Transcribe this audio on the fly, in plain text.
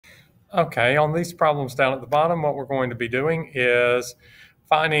Okay, on these problems down at the bottom, what we're going to be doing is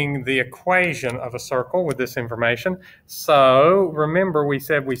finding the equation of a circle with this information. So remember, we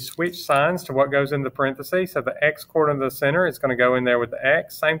said we switch signs to what goes in the parentheses. So the x coordinate of the center is going to go in there with the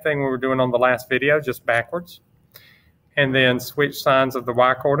x. Same thing we were doing on the last video, just backwards. And then switch signs of the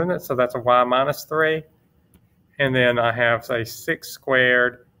y coordinate. So that's a y minus 3. And then I have, say, 6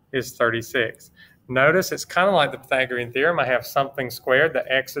 squared is 36. Notice it's kind of like the Pythagorean theorem. I have something squared, the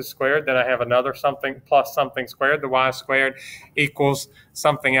x is squared, then I have another something plus something squared, the y squared equals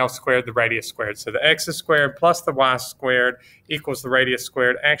something else squared, the radius squared. So the x is squared plus the y squared equals the radius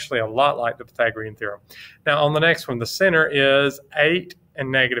squared, actually a lot like the Pythagorean theorem. Now on the next one, the center is 8 and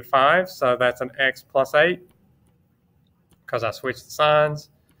negative 5, so that's an x plus 8 because I switched the signs.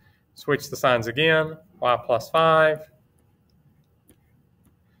 Switch the signs again, y plus 5.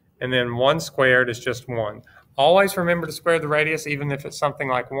 And then 1 squared is just 1. Always remember to square the radius. Even if it's something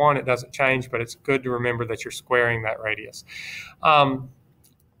like 1, it doesn't change, but it's good to remember that you're squaring that radius.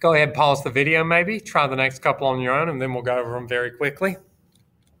 Go ahead and pause the video maybe. Try the next couple on your own, and then we'll go over them very quickly.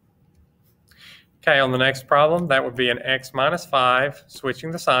 Okay, on the next problem, that would be an x minus 5,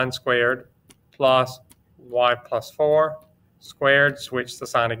 switching the sign squared, plus y plus 4 squared, switch the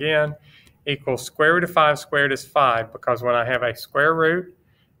sign again, equals square root of 5 squared is 5, because when I have a square root,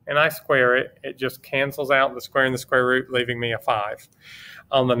 and I square it, it just cancels out the square and the square root, leaving me a 5.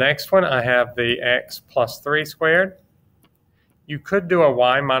 On the next one, I have the x plus 3 squared. You could do a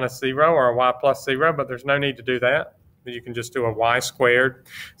y minus 0 or a y plus 0, but there's no need to do that. You can just do a y squared.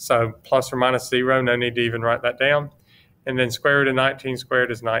 So plus or minus 0, no need to even write that down. And then square root of 19 squared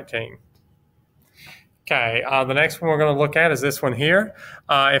is 19. Okay, the next one we're going to look at is this one here.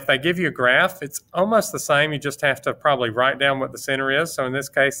 If they give you a graph, it's almost the same. You just have to probably write down what the center is. So in this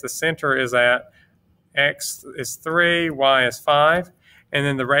case, the center is at x is 3, y is 5. And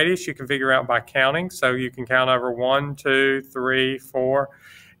then the radius you can figure out by counting. So you can count over 1, 2, 3, 4,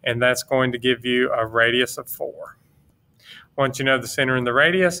 and that's going to give you a radius of 4. Once you know the center and the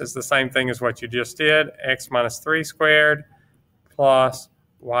radius, it's the same thing as what you just did. X minus 3 squared plus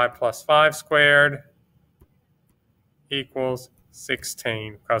y plus 5 squared equals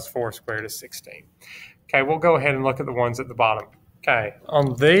 16, because 4 squared is 16. Okay, we'll go ahead and look at the ones at the bottom. Okay,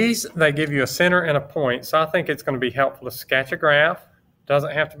 on these, they give you a center and a point, so I think it's going to be helpful to sketch a graph.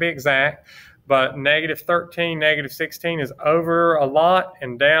 Doesn't have to be exact, but negative 13, negative 16 is over a lot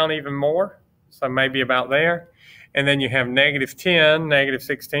and down even more, so maybe about there. And then you have negative 10, negative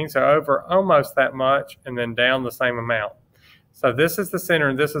 16, so over almost that much, and then down the same amount. So this is the center,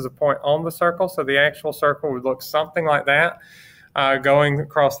 and this is a point on the circle. So the actual circle would look something like that, going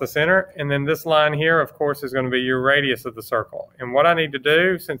across the center. And then this line here, of course, is going to be your radius of the circle. And what I need to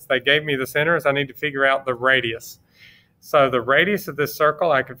do, since they gave me the center, is I need to figure out the radius. So the radius of this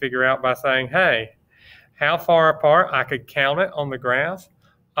circle I could figure out by saying, hey, how far apart? I could count it on the graph,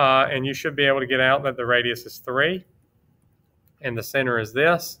 and you should be able to get out that the radius is 3, and the center is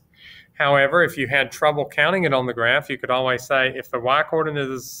this. However, if you had trouble counting it on the graph, you could always say, if the y coordinate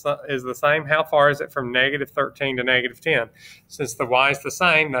is the same, how far is it from negative 13 to negative 10? Since the y is the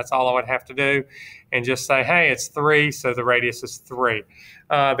same, that's all I would have to do, and just say, hey, it's 3, so the radius is 3.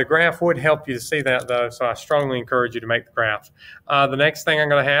 The graph would help you to see that, though, so I strongly encourage you to make the graph. The next thing I'm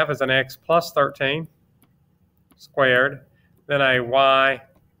going to have is an x plus 13 squared, then a y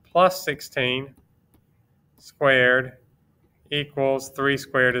plus 16 squared equals 3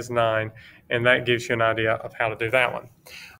 squared is 9, and that gives you an idea of how to do that one.